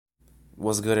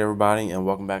What's good, everybody, and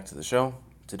welcome back to the show.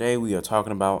 Today we are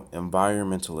talking about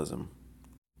environmentalism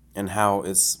and how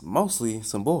it's mostly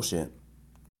some bullshit.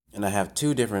 And I have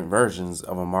two different versions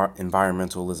of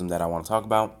environmentalism that I want to talk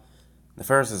about. The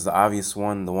first is the obvious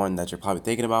one, the one that you're probably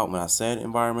thinking about when I said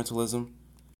environmentalism.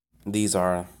 These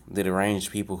are the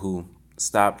deranged people who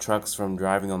stop trucks from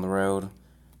driving on the road,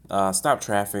 stop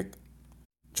traffic,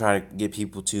 try to get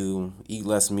people to eat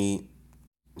less meat,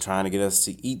 trying to get us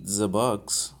to eat the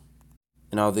bugs,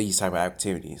 and all these type of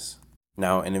activities.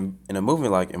 Now, in a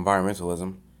movement like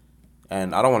environmentalism,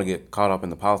 and I don't want to get caught up in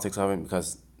the politics of it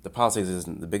because the politics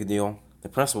isn't the big deal. The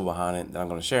principle behind it that I'm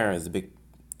going to share is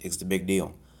the big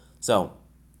deal. So,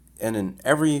 and in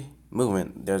every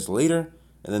movement, there's a leader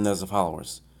and then there's the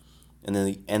followers. And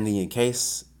in the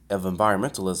case of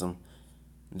environmentalism,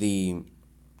 the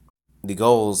the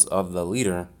goals of the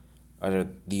leader are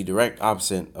the direct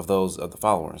opposite of those of the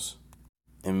followers.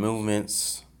 In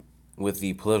movements with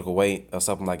the political weight of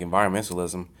something like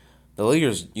environmentalism, the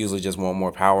leaders usually just want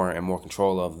more power and more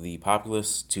control of the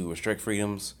populace to restrict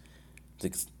freedoms,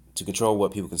 to, to control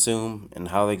what people consume and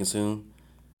how they consume.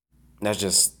 That's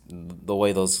just the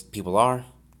way those people are.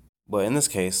 But in this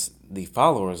case, the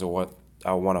followers are what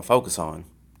I want to focus on.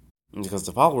 Because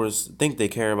the followers think they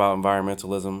care about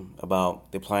environmentalism,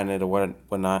 about the planet or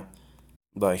whatnot.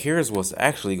 But here's what's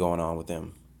actually going on with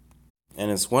them. And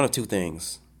it's one of two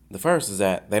things. The first is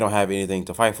that they don't have anything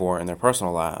to fight for in their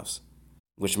personal lives,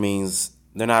 which means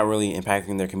they're not really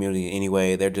impacting their community in any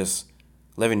way. They're just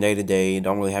living day to day,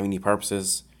 don't really have any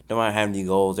purposes, don't have any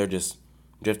goals. They're just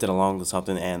drifting along to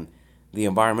something. And the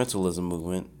environmentalism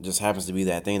movement just happens to be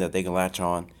that thing that they can latch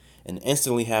on and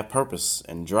instantly have purpose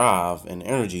and drive and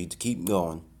energy to keep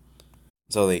going.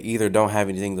 So they either don't have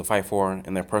anything to fight for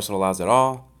in their personal lives at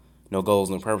all, no goals,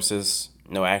 no purposes,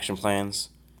 no action plans,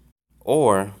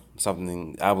 or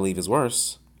something I believe is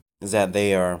worse, is that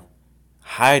they are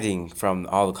hiding from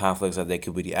all the conflicts that they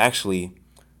could be actually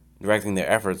directing their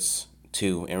efforts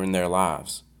to in their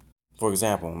lives. For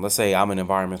example, let's say I'm an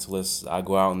environmentalist. I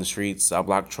go out in the streets, I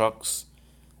block trucks,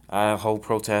 I hold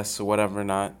protests or whatever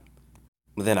not.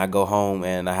 But then I go home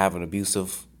and I have an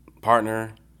abusive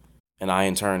partner, and I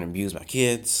in turn abuse my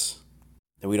kids,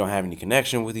 and we don't have any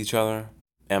connection with each other.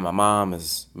 And my mom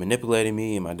is manipulating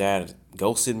me, and my dad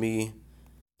ghosted me.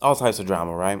 All types of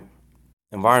drama, right?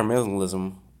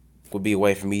 Environmentalism would be a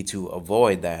way for me to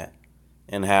avoid that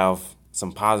and have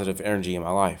some positive energy in my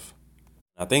life.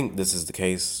 I think this is the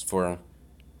case for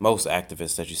most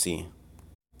activists that you see.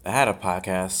 I had a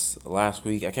podcast last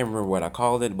week. I can't remember what I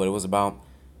called it, but it was about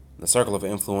the circle of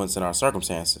influence in our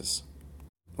circumstances.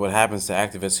 What happens to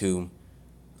activists who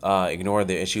ignore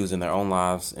the issues in their own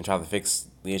lives and try to fix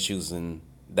the issues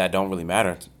that don't really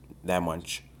matter that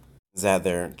much is that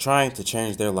they're trying to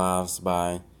change their lives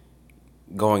by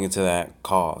going into that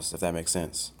cause, if that makes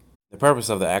sense. The purpose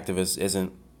of the activists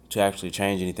isn't to actually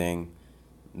change anything.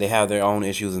 They have their own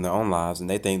issues in their own lives, and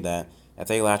they think that if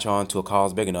they latch on to a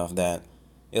cause big enough, that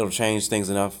it'll change things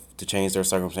enough to change their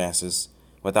circumstances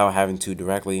without having to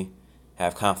directly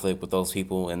have conflict with those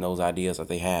people and those ideas that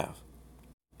they have.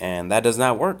 And that does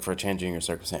not work for changing your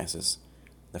circumstances.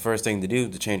 The first thing to do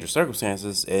to change your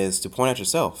circumstances is to point at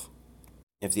yourself.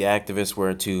 If the activist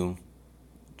were to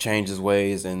change his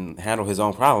ways and handle his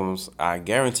own problems, I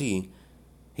guarantee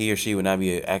he or she would not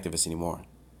be an activist anymore.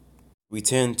 We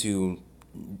tend to,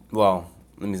 well,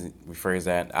 let me rephrase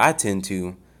that. I tend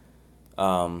to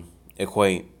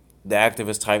equate the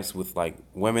activist types with like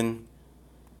women,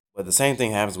 but the same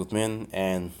thing happens with men.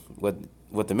 And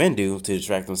what the men do to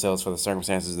distract themselves from the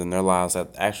circumstances in their lives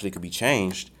that actually could be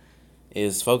changed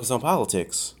is focus on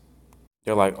politics.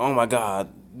 They're like, oh my God,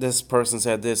 this person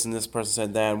said this and this person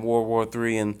said that, and World War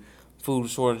III and food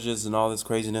shortages and all this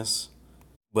craziness.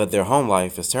 But their home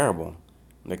life is terrible.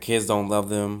 Their kids don't love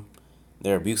them.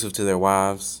 They're abusive to their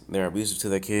wives. They're abusive to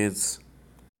their kids.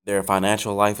 Their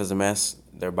financial life is a mess.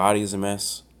 Their body is a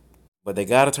mess. But they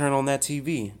gotta turn on that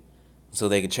TV so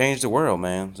they can change the world,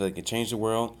 man. So they can change the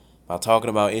world by talking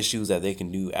about issues that they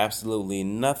can do absolutely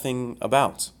nothing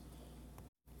about.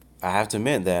 I have to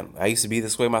admit that I used to be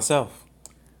this way myself.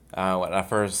 When I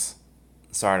first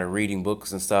started reading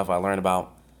books and stuff, I learned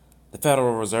about the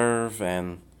Federal Reserve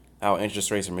and how interest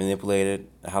rates are manipulated,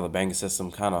 how the banking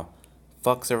system kind of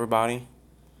fucks everybody.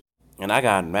 And I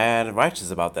got mad and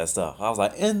righteous about that stuff. I was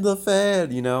like, in the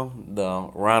Fed, the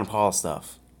Ron Paul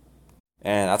stuff.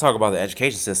 And I talk about the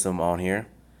education system on here.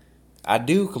 I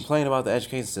do complain about the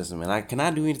education system, and I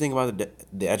cannot do anything about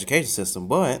the education system,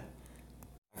 but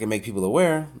I can make people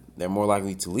aware they're more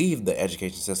likely to leave the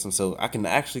education system, so I can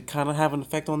actually kind of have an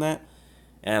effect on that.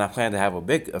 And I plan to have a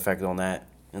big effect on that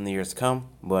in the years to come.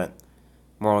 But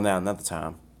More on that another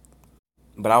time.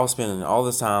 But I was spending all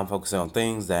this time focusing on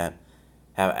things that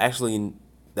I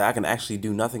can actually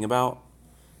do nothing about,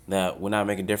 that would not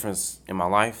make a difference in my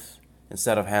life,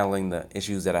 instead of handling the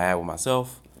issues that I had with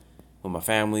myself, with my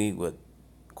family, with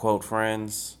quote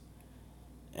friends.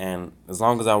 And as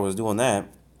long as I was doing that,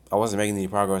 I wasn't making any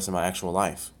progress in my actual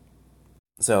life.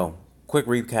 So, quick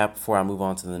recap before I move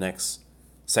on to the next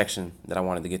section that I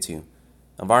wanted to get to.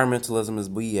 Environmentalism is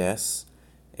BS.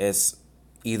 It's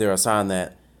either a sign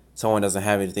that someone doesn't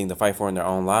have anything to fight for in their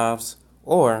own lives,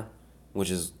 or, which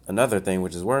is another thing,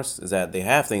 which is worse, is that they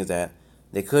have things that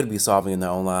they could be solving in their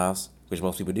own lives, which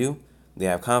most people do. They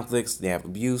have conflicts, they have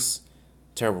abuse,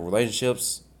 terrible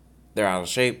relationships, they're out of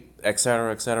shape,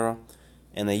 etc., etc.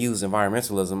 And they use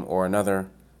environmentalism or another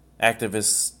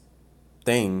activist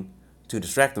thing to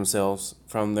distract themselves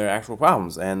from their actual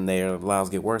problems, and their lives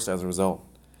get worse as a result.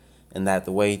 And that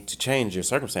the way to change your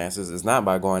circumstances is not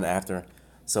by going after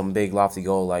some big lofty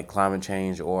goal like climate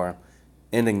change or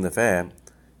ending the fad.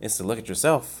 It's to look at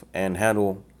yourself and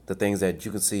handle the things that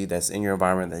you can see that's in your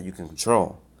environment that you can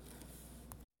control.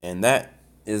 And that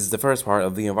is the first part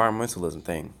of the environmentalism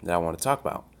thing that I want to talk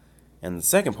about. And the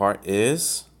second part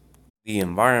is the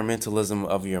environmentalism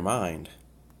of your mind.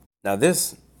 Now,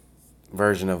 this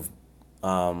version of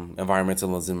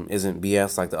environmentalism isn't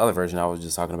BS like the other version I was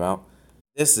just talking about.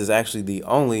 This is actually the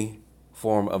only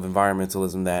form of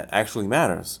environmentalism that actually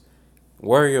matters.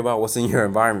 Worry about what's in your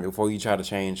environment before you try to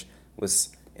change what's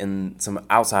in some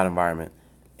outside environment.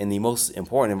 And the most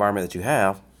important environment that you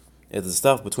have is the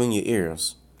stuff between your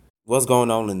ears. What's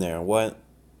going on in there? What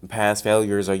past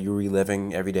failures are you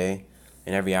reliving every day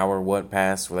and every hour? What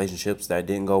past relationships that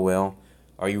didn't go well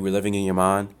are you reliving in your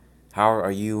mind? How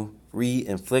are you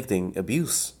re-inflicting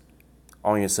abuse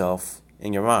on yourself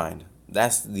in your mind?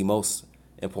 That's the most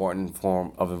important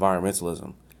form of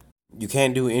environmentalism. You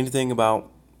can't do anything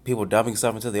about people dumping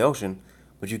stuff into the ocean,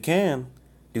 but you can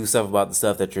do stuff about the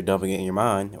stuff that you're dumping in your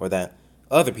mind or that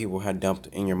other people had dumped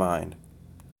in your mind.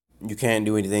 You can't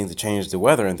do anything to change the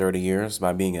weather in 30 years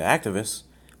by being an activist,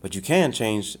 but you can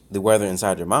change the weather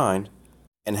inside your mind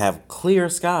and have clear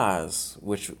skies,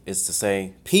 which is to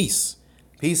say peace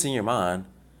in your mind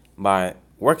by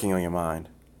working on your mind.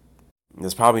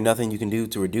 There's probably nothing you can do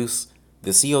to reduce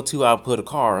the CO2 output of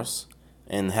cars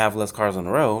and have less cars on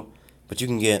the road, but you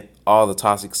can get all the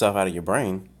toxic stuff out of your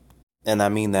brain. And I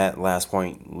mean that last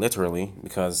point literally,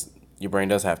 because your brain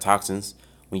does have toxins.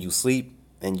 When you sleep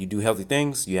and you do healthy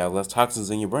things, you have less toxins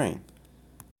in your brain.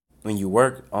 When you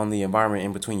work on the environment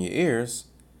in between your ears,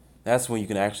 that's when you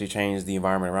can actually change the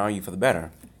environment around you for the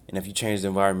better. And if you change the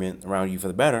environment around you for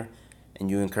the better, and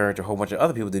you encourage a whole bunch of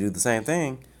other people to do the same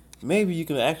thing, maybe you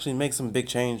can actually make some big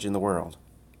change in the world.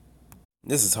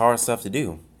 This is hard stuff to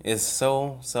do. It's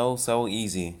so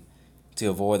easy to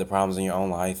avoid the problems in your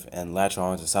own life and latch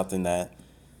on to something that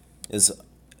is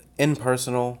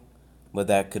impersonal, but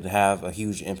that could have a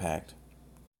huge impact.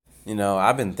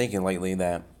 I've been thinking lately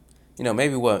that,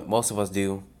 maybe what most of us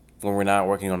do when we're not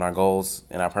working on our goals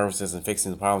and our purposes and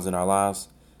fixing the problems in our lives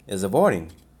is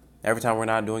avoiding. Every time we're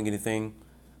not doing anything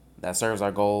that serves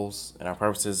our goals and our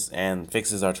purposes and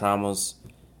fixes our traumas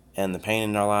and the pain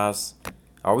in our lives,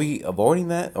 are we avoiding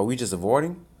that? Are we just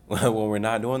avoiding when we're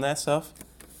not doing that stuff?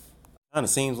 Kind of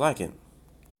seems like it.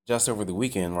 Just over the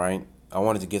weekend, right? I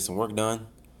wanted to get some work done,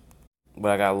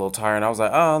 but I got a little tired and I was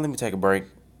like, oh, let me take a break.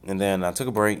 And then I took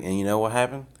a break, and you know what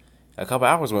happened? A couple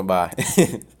hours went by.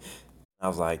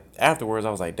 Afterwards, I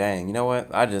was like, dang, you know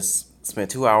what? I just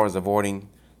spent 2 hours avoiding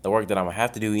the work that I'm going to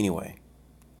have to do anyway.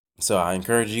 So I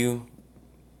encourage you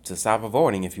to stop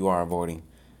avoiding if you are avoiding.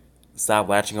 Stop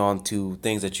latching on to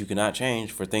things that you cannot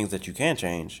change for things that you can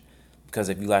change. Because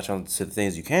if you latch on to the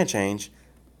things you can change,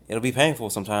 it'll be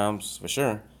painful sometimes, for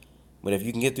sure. But if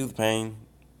you can get through the pain,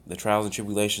 the trials and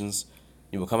tribulations,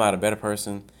 you will come out a better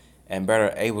person and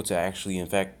better able to actually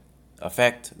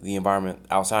affect the environment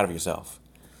outside of yourself.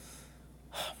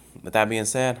 With that being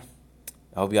said,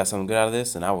 I hope you got something good out of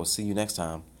this, and I will see you next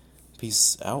time.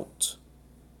 Peace out.